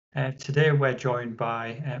Today we're joined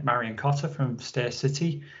by Marian Cotter from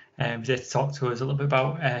Staycity. Here to talk to us a little bit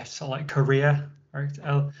about sort of like career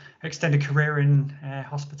or extended career in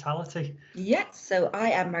hospitality. Yes, so I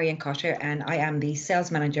am Marian Cotter and I am the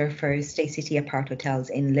sales manager for Staycity Apart Hotels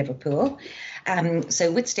in Liverpool.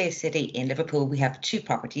 So with Staycity in Liverpool, we have two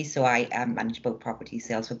properties. So I manage both property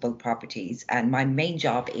sales for both properties. And my main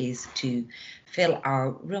job is to fill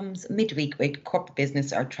our rooms midweek with corporate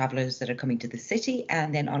business or travellers that are coming to the city,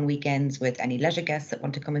 and then on weekends with any leisure guests that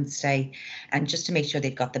want to come and stay, and just to make sure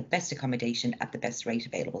they've got the best accommodation at the best rate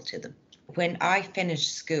available to them. When I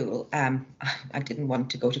finished school, I didn't want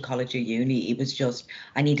to go to college or uni. It was just,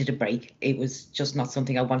 I needed a break. It was just not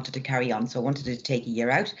something I wanted to carry on. So I wanted to take a year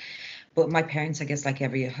out. But my parents, I guess, like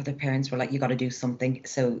every other parents, were like, you got to do something.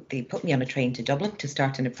 So they put me on a train to Dublin to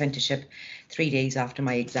start an apprenticeship 3 days after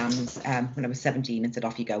my exams when I was 17, and said,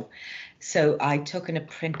 off you go. So I took an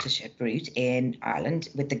apprenticeship route in Ireland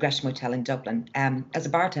with the Gresham Hotel in Dublin as a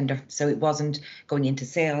bartender. So it wasn't going into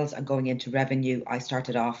sales or going into revenue. I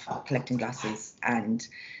started off collecting glasses and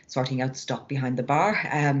sorting out stock behind the bar.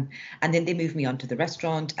 And then they moved me on to the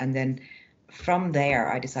restaurant, and then from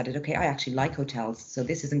there, I decided, okay, I actually like hotels. So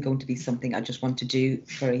this isn't going to be something I just want to do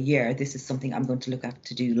for a year. This is something I'm going to look at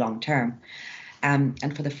to do long term.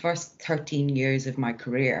 And for the first 13 years of my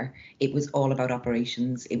career, it was all about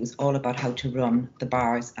operations. It was all about how to run the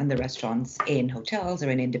bars and the restaurants in hotels or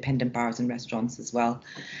in independent bars and restaurants as well.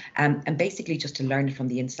 And basically just to learn it from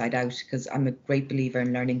the inside out, because I'm a great believer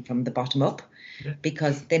in learning from the bottom up. Yeah.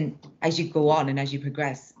 Because then as you go on and as you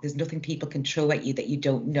progress, there's nothing people can throw at you that you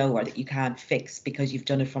don't know or that you can't fix because you've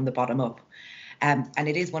done it from the bottom up. And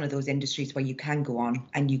it is one of those industries where you can go on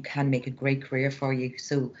and you can make a great career for you.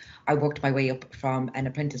 So I worked my way up from an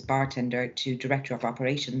apprentice bartender to director of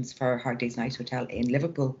operations for Hard Day's Night Hotel in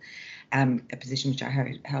Liverpool, a position which I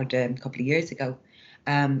held a couple of years ago.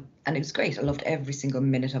 And it was great. I loved every single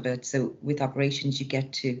minute of it. So with operations, you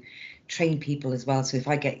get to train people as well. So if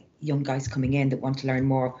I get young guys coming in that want to learn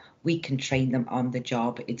more, we can train them on the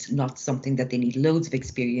job. It's not something that they need loads of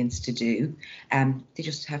experience to do. They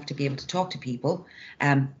just have to be able to talk to people.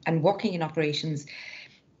 And working in operations,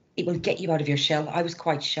 it will get you out of your shell. I was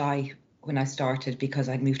quite shy when I started because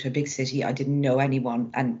I'd moved to a big city. I didn't know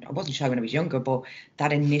anyone, and I wasn't shy when I was younger, but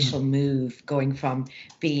that initial move, going from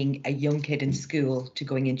being a young kid in school to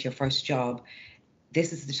going into your first job,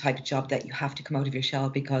 this is the type of job that you have to come out of your shell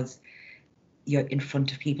because you're in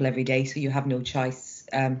front of people every day, so you have no choice.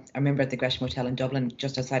 I remember at the Gresham Hotel in Dublin,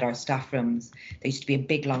 just outside our staff rooms, there used to be a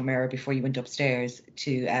big long mirror before you went upstairs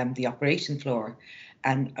to the operation floor,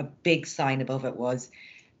 and a big sign above it was,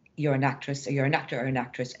 you're an actress, or you're an actor or an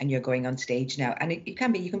actress, and you're going on stage now. And you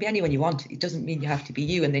can be anyone you want. It doesn't mean you have to be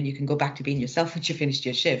you, and then you can go back to being yourself once you finished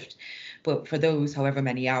your shift. But for those however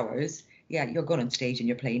many hours, yeah, you're going on stage and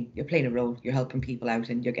you're playing a role. You're helping people out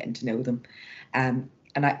and you're getting to know them.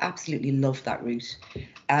 And I absolutely loved that route.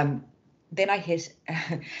 Then I hit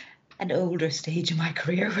an older stage in my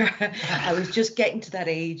career where I was just getting to that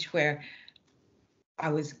age where I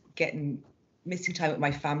was missing time with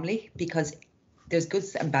my family, because there's good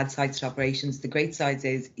and bad sides to operations. The great sides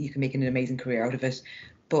is you can make an amazing career out of it,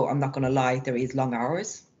 but I'm not going to lie, there is long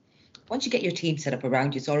hours. Once you get your team set up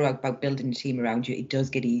around you, it's all about building a team around you. It does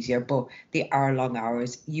get easier, but they are long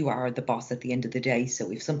hours. You are the boss at the end of the day.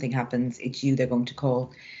 So if something happens, it's you they're going to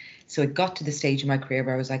call. So it got to the stage in my career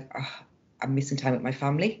where I was like, oh, I'm missing time with my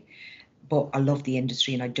family, but I love the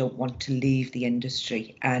industry and I don't want to leave the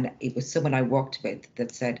industry. And it was someone I worked with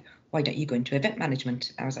that said, why don't you go into event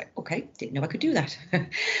management? And I was like, okay, didn't know I could do that.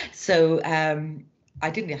 So I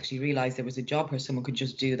didn't actually realize there was a job where someone could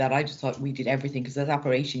just do that. I just thought we did everything, because as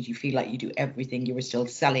operations, you feel like you do everything. You were still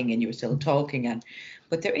selling and you were still talking.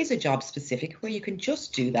 But there is a job specific where you can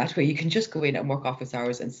just do that, where you can just go in and work office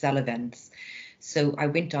hours and sell events. So I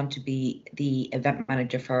went on to be the event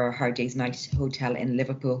manager for Hard Day's Night Hotel in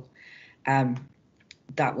Liverpool.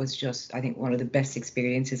 That was just, I think, one of the best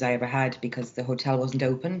experiences I ever had, because the hotel wasn't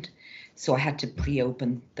opened. So I had to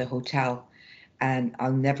pre-open the hotel. And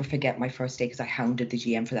I'll never forget my first day, because I hounded the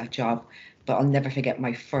GM for that job. But I'll never forget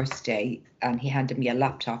my first day, and he handed me a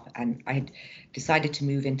laptop, and I had decided to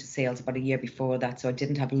move into sales about a year before that. So I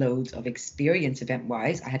didn't have loads of experience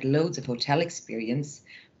event-wise. I had loads of hotel experience,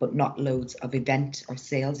 but not loads of event or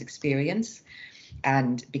sales experience.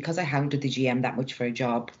 And because I hounded the GM that much for a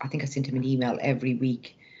job, I think I sent him an email every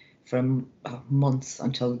week for months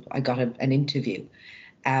until I got an interview.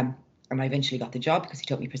 And I eventually got the job because he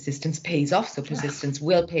taught me persistence pays off. So persistence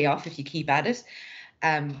will pay off if you keep at it.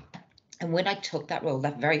 And when I took that role,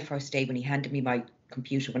 that very first day when he handed me my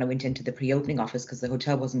computer when I went into the pre-opening office because the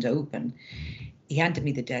hotel wasn't open. He handed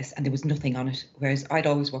me the desk and there was nothing on it, whereas I'd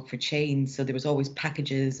always worked for chains, so there was always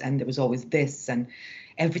packages and there was always this, and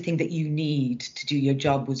everything that you need to do your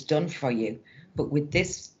job was done for you. But with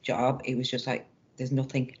this job, it was just like, there's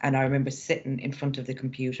nothing. And I remember sitting in front of the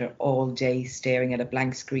computer all day staring at a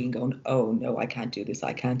blank screen going, oh no, I can't do this,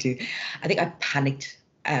 I can't do. I think I panicked.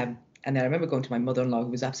 And then I remember going to my mother-in-law,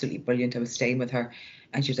 who was absolutely brilliant. I was staying with her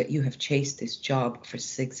and she was like, you have chased this job for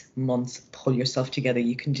 6 months, pull yourself together,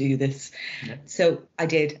 you can do this. Yeah. So I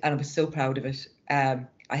did, and I was so proud of it.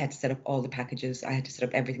 I had to set up all the packages. I had to set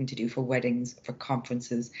up everything to do for weddings, for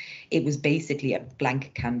conferences. It was basically a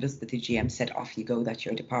blank canvas that the GM said, off you go, that's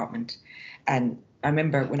your department. And I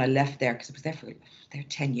remember when I left there, because I was there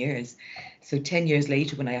 10 years. So 10 years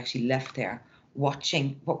later, when I actually left there,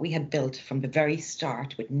 watching what we had built from the very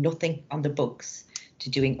start with nothing on the books, to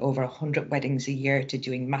doing over 100 weddings a year, to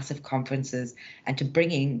doing massive conferences, and to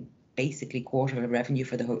bringing basically quarter of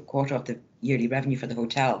the yearly revenue for the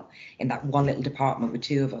hotel in that one little department with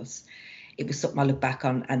 2 of us. It was something I look back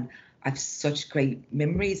on, and I've such great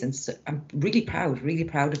memories, and so I'm really proud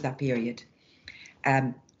of that period.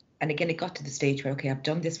 And again, it got to the stage where, okay, I've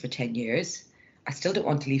done this for 10 years. I still don't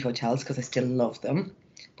want to leave hotels because I still love them.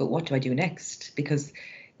 But what do I do next? Because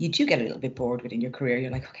you do get a little bit bored within your career.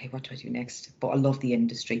 You're like, okay, what do I do next? But I love the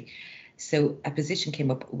industry. So a position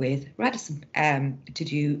came up with Radisson to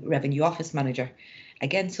do revenue office manager.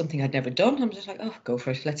 Again, something I'd never done. I'm just like, oh, go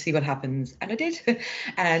for it. Let's see what happens. And I did.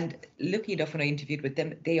 And lucky enough, when I interviewed with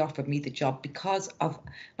them, they offered me the job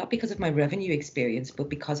not because of my revenue experience, but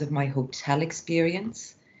because of my hotel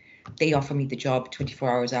experience. They offered me the job 24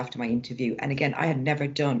 hours after my interview. And again, I had never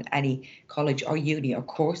done any college or uni or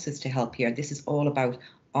courses to help here. This is all about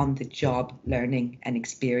on-the-job learning and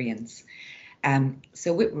experience.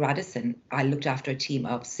 So with Radisson, I looked after a team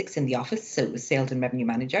of 6 in the office, so it was sales and revenue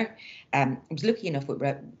manager. I was lucky enough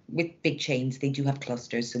with big chains, they do have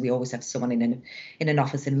clusters, so we always have someone in an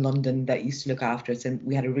office in London that used to look after us, and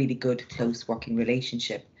we had a really good, close working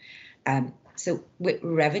relationship. So with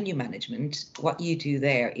revenue management, what you do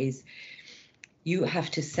there is you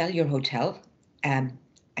have to sell your hotel and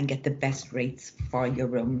get the best rates for your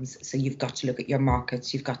rooms. So you've got to look at your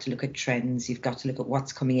markets, you've got to look at trends, you've got to look at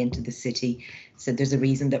what's coming into the city. So there's a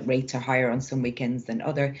reason that rates are higher on some weekends than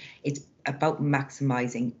other. It's about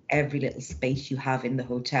maximizing every little space you have in the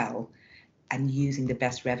hotel and using the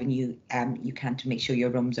best revenue you can to make sure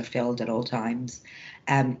your rooms are filled at all times.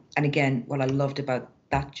 And again, what I loved about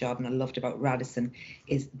that job and I loved about Radisson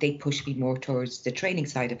is they pushed me more towards the training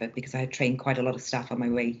side of it, because I had trained quite a lot of staff on my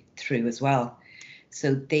way through as well.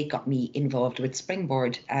 So they got me involved with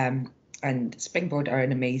Springboard, and Springboard are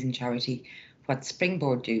an amazing charity. What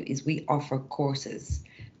Springboard do is we offer courses,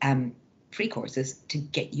 free courses, to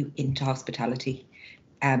get you into hospitality.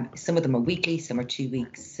 Some of them are weekly, some are 2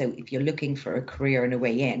 weeks. So if you're looking for a career and a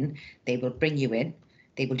way in, they will bring you in.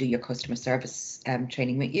 They will do your customer service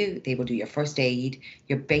training with you. They will do your first aid,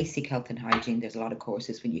 your basic health and hygiene. There's a lot of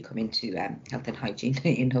courses when you come into health and hygiene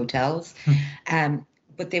in hotels.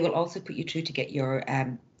 But they will also put you through to get your,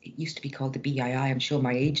 it used to be called the BII. I'm sure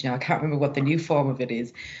my age now. I can't remember what the new form of it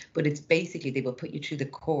is. But it's basically, they will put you through the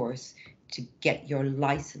course to get your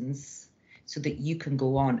license so that you can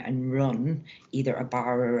go on and run either a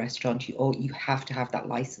bar or a restaurant. You have to have that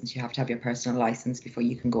license. You have to have your personal license before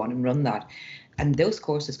you can go on and run that. And those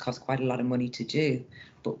courses cost quite a lot of money to do.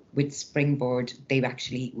 But with Springboard, they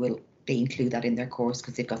include that in their course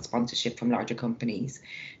because they've got sponsorship from larger companies.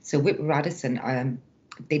 So with Radisson,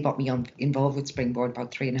 they brought me involved with Springboard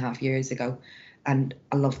about 3.5 years ago. And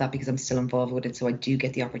I love that because I'm still involved with it. So I do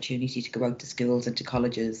get the opportunity to go out to schools and to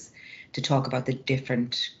colleges to talk about the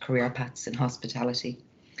different career paths in hospitality.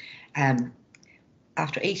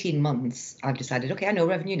 After 18 months, I've decided, okay, I know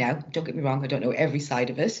revenue now. Don't get me wrong, I don't know every side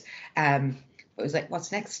of it. But it was like,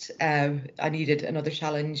 what's next? I needed another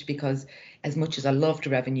challenge because as much as I loved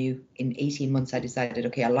revenue, in 18 months, I decided,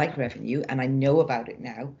 okay, I like revenue and I know about it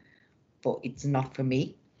now, but it's not for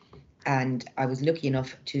me. And I was lucky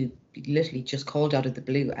enough to be literally just called out of the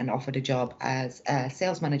blue and offered a job as a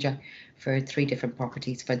sales manager for 3 different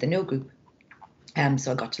properties for the No Group.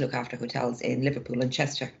 So I got to look after hotels in Liverpool and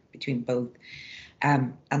Chester, between both.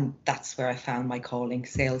 And that's where I found my calling.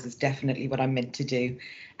 Sales is definitely what I'm meant to do.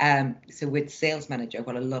 So with sales manager,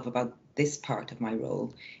 what I love about this part of my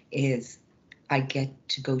role is I get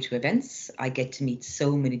to go to events. I get to meet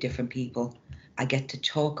so many different people. I get to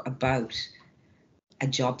talk about a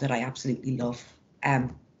job that I absolutely love.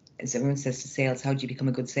 As everyone says to sales, how do you become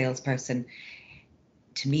a good salesperson?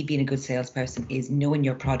 To me, being a good salesperson is knowing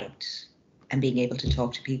your product and being able to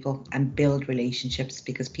talk to people and build relationships,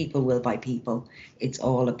 because people will buy people. It's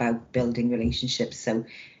all about building relationships. So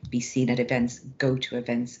be seen at events, go to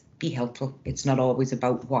events, be helpful. It's not always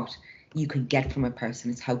about what you can get from a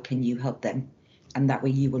person, it's how can you help them. And that way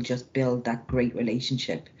you will just build that great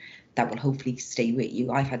relationship that will hopefully stay with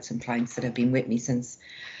you. I've had some clients that have been with me since,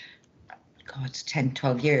 God, 10,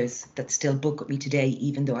 12 years that still book with me today,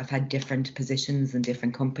 even though I've had different positions and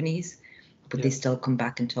different companies, but they still come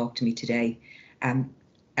back and talk to me today. And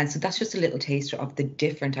so that's just a little taster of the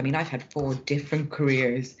different, I mean, I've had 4 different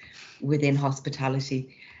careers within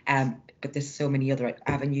hospitality, but there's so many other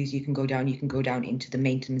avenues you can go down. You can go down into the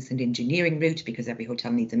maintenance and engineering route, because every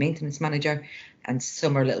hotel needs a maintenance manager, and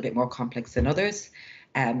some are a little bit more complex than others.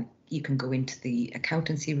 You can go into the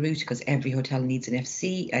accountancy route, because every hotel needs an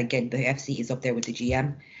FC. Again, the FC is up there with the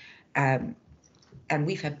GM. And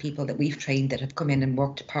we've had people that we've trained that have come in and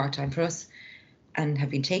worked part-time for us and have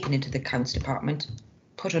been taken into the accounts department,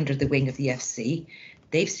 put under the wing of the FC.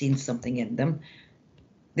 They've seen something in them.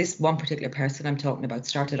 This one particular person I'm talking about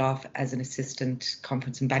started off as an assistant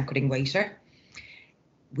conference and banqueting waiter.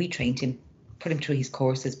 We trained him, put him through his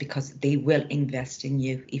courses, because they will invest in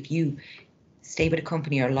you. If you stay with a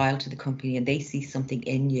company or are loyal to the company and they see something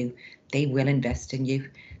in you, they will invest in you.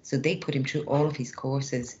 So they put him through all of his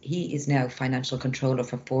courses. He is now financial controller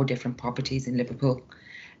for 4 different properties in Liverpool.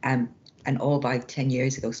 And all by 10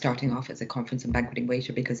 years ago, starting off as a conference and banqueting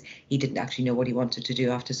waiter, because he didn't actually know what he wanted to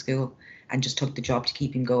do after school, and just took the job to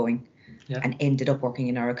keep him going. And ended up working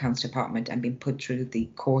in our accounts department and being put through the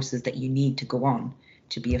courses that you need to go on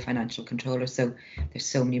to be a financial controller. So there's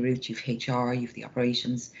so many routes. You've HR, you've the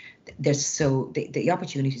operations. The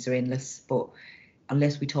opportunities are endless, but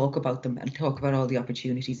unless we talk about them and talk about all the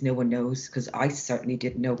opportunities, no one knows. Because I certainly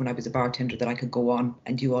didn't know when I was a bartender that I could go on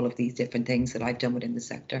and do all of these different things that I've done within the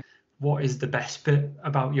sector. What is the best bit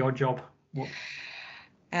about your job?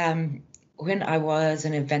 When I was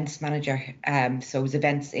an events manager, so it was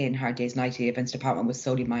events in Hard Days Night, the events department was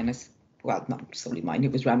solely mine. Well, not solely mine,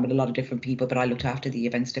 it was run with a lot of different people, but I looked after the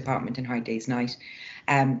events department in Hard Days Night.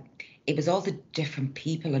 It was all the different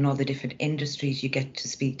people and all the different industries you get to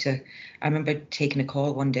speak to. I remember taking a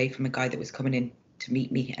call one day from a guy that was coming in to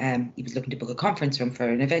meet me. He was looking to book a conference room for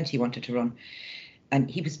an event he wanted to run, and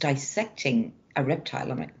he was dissecting a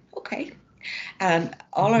reptile. I'm like, okay. And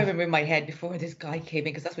all I remember in my head before this guy came in,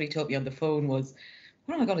 because that's what he told me on the phone, was,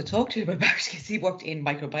 what am I going to talk to him about? Because he worked in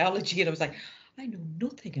microbiology, and I was like, I know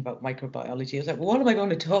nothing about microbiology. I was like, well, what am I going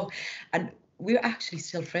to talk? And we're actually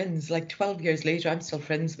still friends. Like 12 years later, I'm still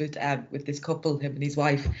friends with this couple, him and his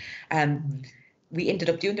wife. We ended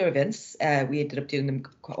up doing their events. We ended up doing them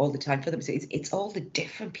all the time for them. So it's all the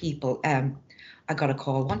different people. I got a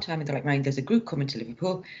call one time and they're like, Marian, there's a group coming to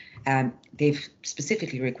Liverpool. They've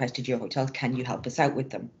specifically requested your hotel. Can you help us out with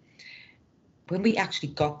them? When we actually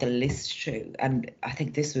got the list through, and I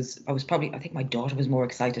think I think my daughter was more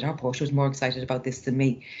excited, our Portia was more excited about this than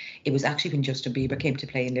me. It was actually when Justin Bieber came to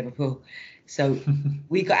play in Liverpool. So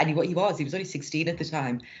we got, and he was only 16 at the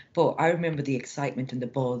time. But I remember the excitement and the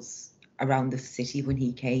buzz around the city when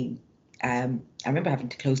he came. I remember having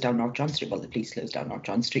to close down North John Street. Well, the police closed down North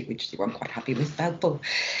John Street, which they weren't quite happy with that. But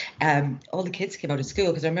all the kids came out of school,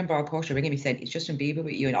 because I remember our Portia ringing me saying, it's Justin Bieber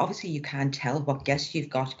with you. And obviously you can't tell what guests you've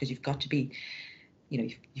got, because you've got to be,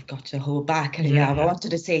 you've got to hold back. And I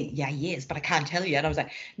wanted to say, yeah, he is, but I can't tell you. And I was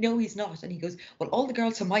like, no, he's not. And he goes, well, all the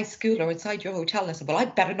girls from my school are outside your hotel. And I said, well, I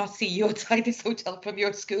better not see you outside this hotel from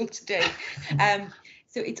your school today.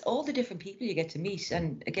 So it's all the different people you get to meet.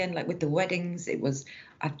 And again, like with the weddings,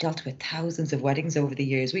 I've dealt with thousands of weddings over the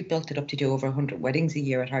years. We built it up to do over 100 weddings a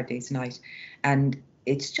year at Hard Days Night. And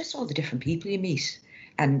it's just all the different people you meet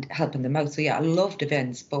and helping them out. So yeah, I loved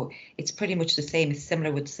events, but it's pretty much the same. It's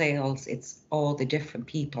similar with sales. It's all the different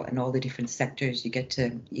people and all the different sectors you get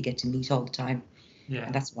to meet all the time. Yeah.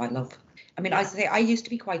 And that's what I love. I mean, I used to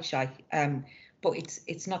be quite shy. But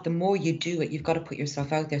it's not, the more you do it, you've got to put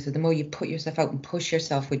yourself out there. So the more you put yourself out and push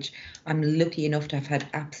yourself, which I'm lucky enough to have had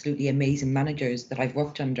absolutely amazing managers that I've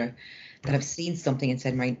worked under, that have seen something and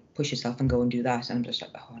said, Marian, push yourself and go and do that. And I'm just like,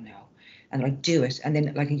 oh no. And I do it. And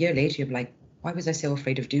then like a year later, you're like, why was I so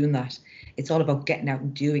afraid of doing that? It's all about getting out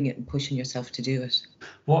and doing it and pushing yourself to do it.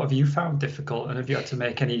 What have you found difficult? And have you had to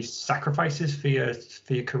make any sacrifices for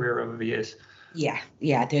your career over the years? Yeah.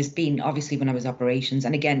 There's been, obviously, when I was operations,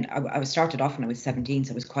 and again, I was started off when I was 17,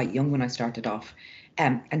 so I was quite young when I started off.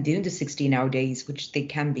 And doing the 16-hour days, which they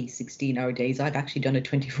can be 16-hour days. I've actually done a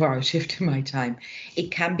 24-hour shift in my time.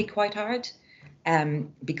 It can be quite hard,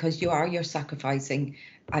 because you're sacrificing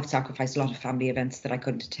I've sacrificed a lot of family events that I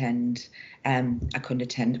couldn't attend. I couldn't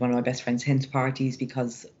attend one of my best friend's hen parties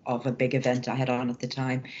because of a big event I had on at the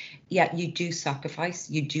time. Yeah, you do sacrifice.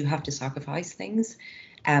 You do have to sacrifice things.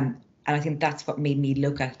 And I think that's what made me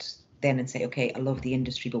look at then and say, okay, I love the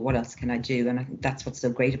industry, but what else can I do? And I think that's what's so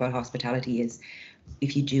great about hospitality is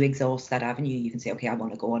if you do exhaust that avenue, you can say, okay, I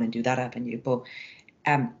want to go on and do that avenue. But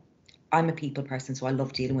I'm a people person, so I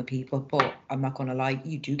love dealing with people, but I'm not going to lie,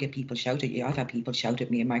 you do get people shout at you. I've had people shout at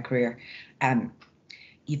me in my career.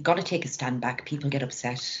 You've got to take a stand back. People get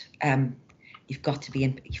upset. You've got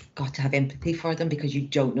to have empathy for them because you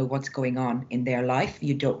don't know what's going on in their life.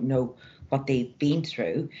 You don't know what they've been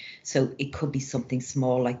through. So it could be something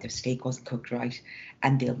small like their steak wasn't cooked right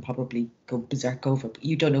and they'll probably go berserk over it.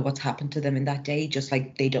 You don't know what's happened to them in that day, just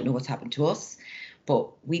like they don't know what's happened to us. But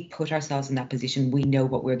we put ourselves in that position. We know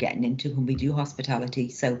what we're getting into when we do hospitality.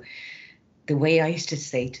 So the way I used to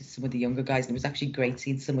say to some of the younger guys, and it was actually great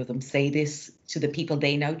seeing some of them say this to the people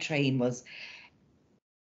they now train, was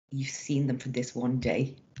you've seen them for this one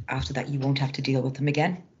day. After that, you won't have to deal with them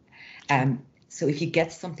again. So if you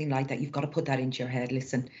get something like that, you've got to put that into your head.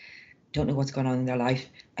 Listen, don't know what's going on in their life.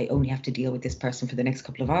 I only have to deal with this person for the next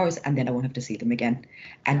couple of hours and then I won't have to see them again.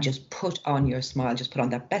 And just put on your smile, just put on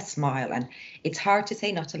that best smile. And it's hard to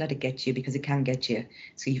say not to let it get you because it can get you.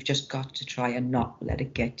 So you've just got to try and not let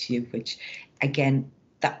it get you, which again,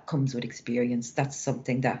 that comes with experience. That's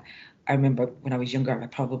something that I remember when I was younger, I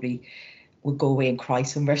probably would go away and cry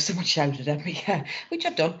somewhere if someone shouted at me, which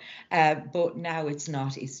I've done. But now it's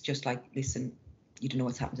not. It's just like, listen, you don't know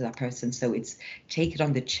what's happened to that person. So it's take it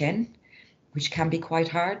on the chin, which can be quite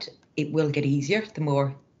hard. It will get easier the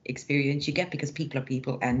more experience you get because people are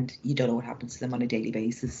people and you don't know what happens to them on a daily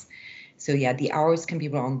basis. So yeah, the hours can be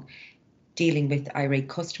wrong. Dealing with irate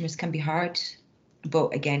customers can be hard.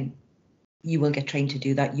 But again, you will get trained to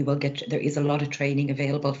do that. There is a lot of training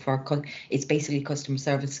available for, it's basically customer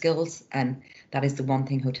service skills. And that is the one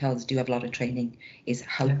thing hotels do have a lot of training is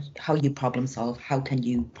how you problem solve. How can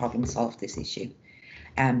you problem solve this issue?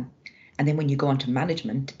 And then when you go on to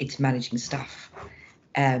management, it's managing staff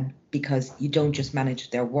because you don't just manage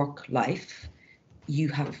their work life, you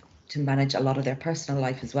have to manage a lot of their personal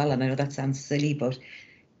life as well. And I know that sounds silly, but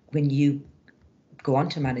when you go on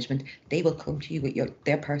to management, they will come to you with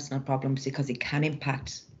their personal problems because it can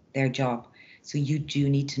impact their job. So you do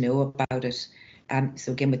need to know about it.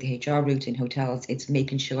 So again, with the HR route in hotels, it's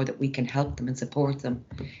making sure that we can help them and support them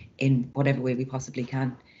in whatever way we possibly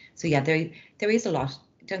can. So yeah, there is a lot.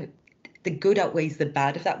 The good outweighs the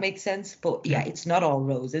bad, if that makes sense. But yeah, it's not all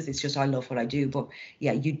roses. It's just I love what I do. But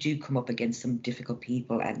yeah, you do come up against some difficult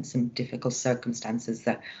people and some difficult circumstances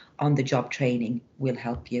that on the job training will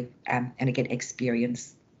help you. And again,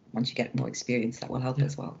 experience, once you get more experience, that will help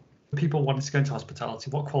as well. People wanting to go into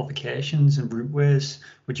hospitality, what qualifications and routeways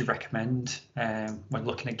would you recommend when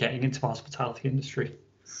looking at getting into the hospitality industry?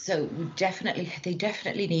 So they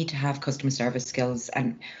definitely need to have customer service skills.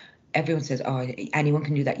 And everyone says, oh, anyone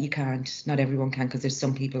can do that. You can't. Not everyone can, because there's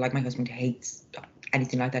some people, like my husband, who hates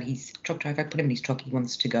anything like that. He's a truck driver. I put him in his truck. He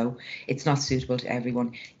wants to go. It's not suitable to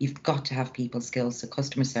everyone. You've got to have people skills. So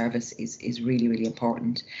customer service is really, really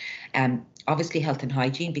important. Obviously, health and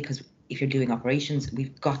hygiene, because if you're doing operations,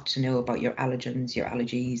 we've got to know about your allergens, your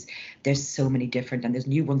allergies. There's so many different, and there's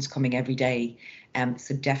new ones coming every day.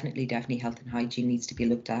 So definitely health and hygiene needs to be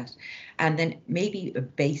looked at. And then maybe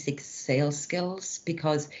basic sales skills,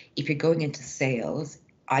 because if you're going into sales,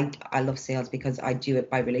 I love sales because I do it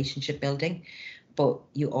by relationship building, but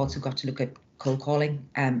you also got to look at cold calling.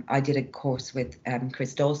 I did a course with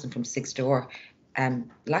Chris Dawson from Six Door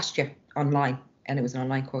last year online. And it was an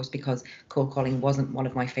online course because cold calling wasn't one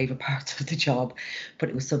of my favorite parts of the job, but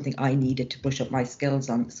it was something I needed to brush up my skills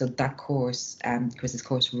on. So that course, Chris's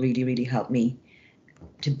course, really, really helped me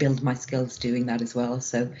to build my skills doing that as well.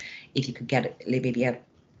 So if you could get maybe a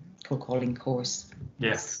cold calling course,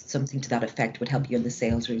 something to that effect would help you in the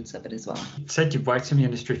sales routes of it as well. You said you've worked in the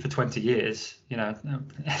industry for 20 years, you know,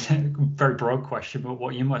 very broad question, but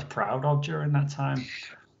what are you most proud of during that time?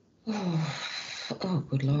 Oh,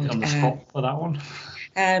 good Lord. On the spot for that one?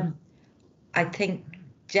 I think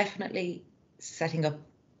definitely setting up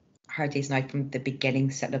Hard Day's Night from the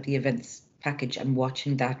beginning, setting up the events package and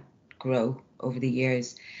watching that grow over the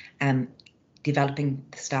years, developing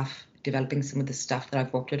the staff, developing some of the staff that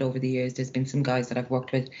I've worked with over the years. There's been some guys that I've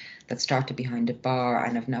worked with that started behind a bar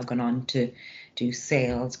and have now gone on to do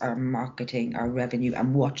sales or marketing or revenue,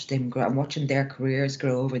 and watch them grow and watching their careers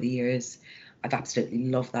grow over the years. I've absolutely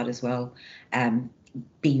loved that as well.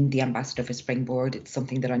 Being the ambassador for Springboard, it's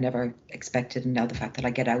something that I never expected. And now the fact that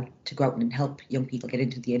I get out to go out and help young people get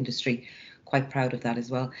into the industry, quite proud of that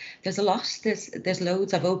as well. There's a lot. There's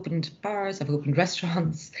loads. I've opened bars. I've opened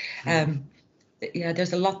restaurants. Yeah,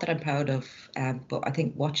 there's a lot that I'm proud of. But I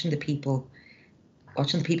think watching the people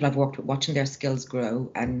I've worked with, watching their skills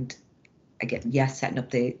grow, and again, yes, setting up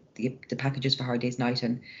the packages for Hard Days Night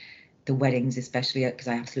and the weddings, especially, because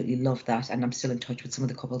I absolutely love that. And I'm still in touch with some of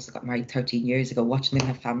the couples that got married 13 years ago, watching them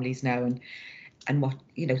have families now, and what,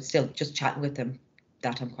 still just chatting with them.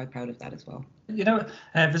 That I'm quite proud of that as well.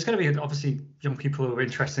 There's going to be obviously young people who are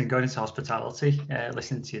interested in going into hospitality,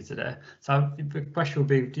 listening to you today. So the question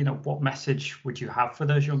would be, what message would you have for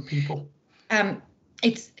those young people?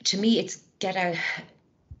 It's get out.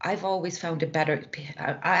 I've always found it better.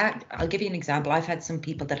 I'll give you an example. I've had some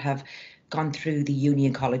people that have gone through the uni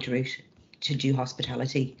and college route to do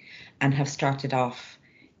hospitality and have started off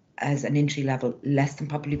as an entry level less than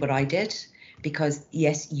probably what I did, because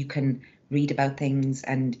yes, you can read about things,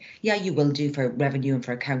 and yeah, you will do for revenue and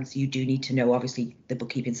for accounts. You do need to know, obviously, the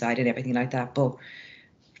bookkeeping side and everything like that. But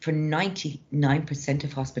for 99%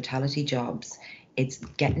 of hospitality jobs, it's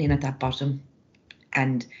getting in at that bottom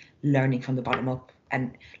and learning from the bottom up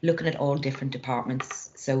and looking at all different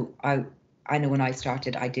departments. So I know when I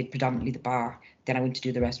started, I did predominantly the bar. Then I went to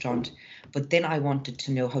do the restaurant, but then I wanted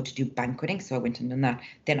to know how to do banqueting, so I went and done that.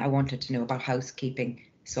 Then I wanted to know about housekeeping,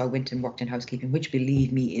 so I went and worked in housekeeping, which,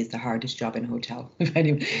 believe me, is the hardest job in a hotel.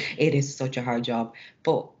 It is such a hard job,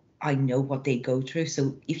 but I know what they go through.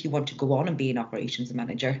 So if you want to go on and be an operations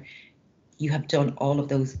manager, you have done all of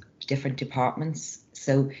those different departments.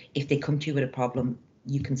 So if they come to you with a problem,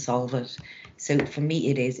 you can solve it. So for me,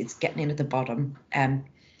 it's getting in at the bottom.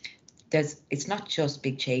 It's not just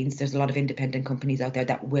big chains. There's a lot of independent companies out there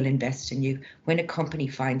that will invest in you. When a company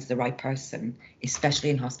finds the right person, especially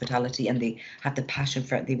in hospitality, and they have the passion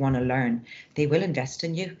for it, they want to learn, they will invest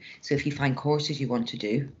in you. So if you find courses you want to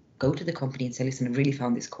do, go to the company and say, listen, I really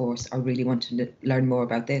found this course. I really want to learn more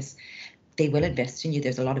about this. They will invest in you.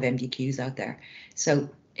 There's a lot of MBQs out there. So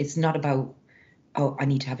it's not about, oh, I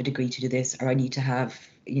need to have a degree to do this, or I need to have,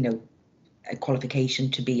 a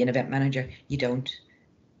qualification to be an event manager. You don't.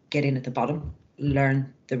 Get in at the bottom,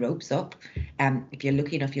 learn the ropes up. If you're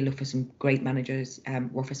lucky enough, you look for some great managers,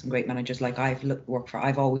 work for some great managers like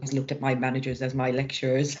I've always looked at my managers as my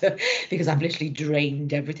lecturers because I've literally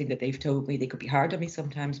drained everything that they've told me. They could be hard on me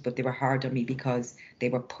sometimes, but they were hard on me because they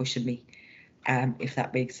were pushing me, if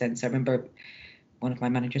that makes sense. I remember one of my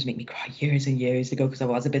managers made me cry years and years ago because I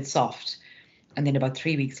was a bit soft. And then about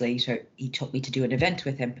 3 weeks later, he took me to do an event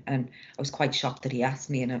with him. And I was quite shocked that he asked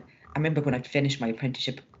me. And I remember when I finished my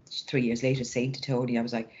apprenticeship 3 years later, saying to Tony, I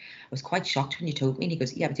was quite shocked when you told me. And he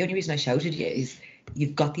goes, yeah, but the only reason I shouted you is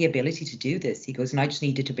you've got the ability to do this. He goes, and I just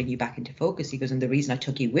needed to bring you back into focus. He goes, and the reason I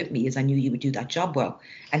took you with me is I knew you would do that job well.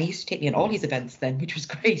 And he used to take me on all his events then, which was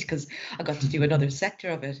great because I got to do another sector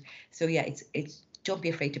of it. So yeah, it's don't be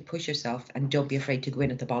afraid to push yourself, and don't be afraid to go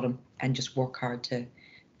in at the bottom and just work hard to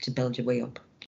build your way up.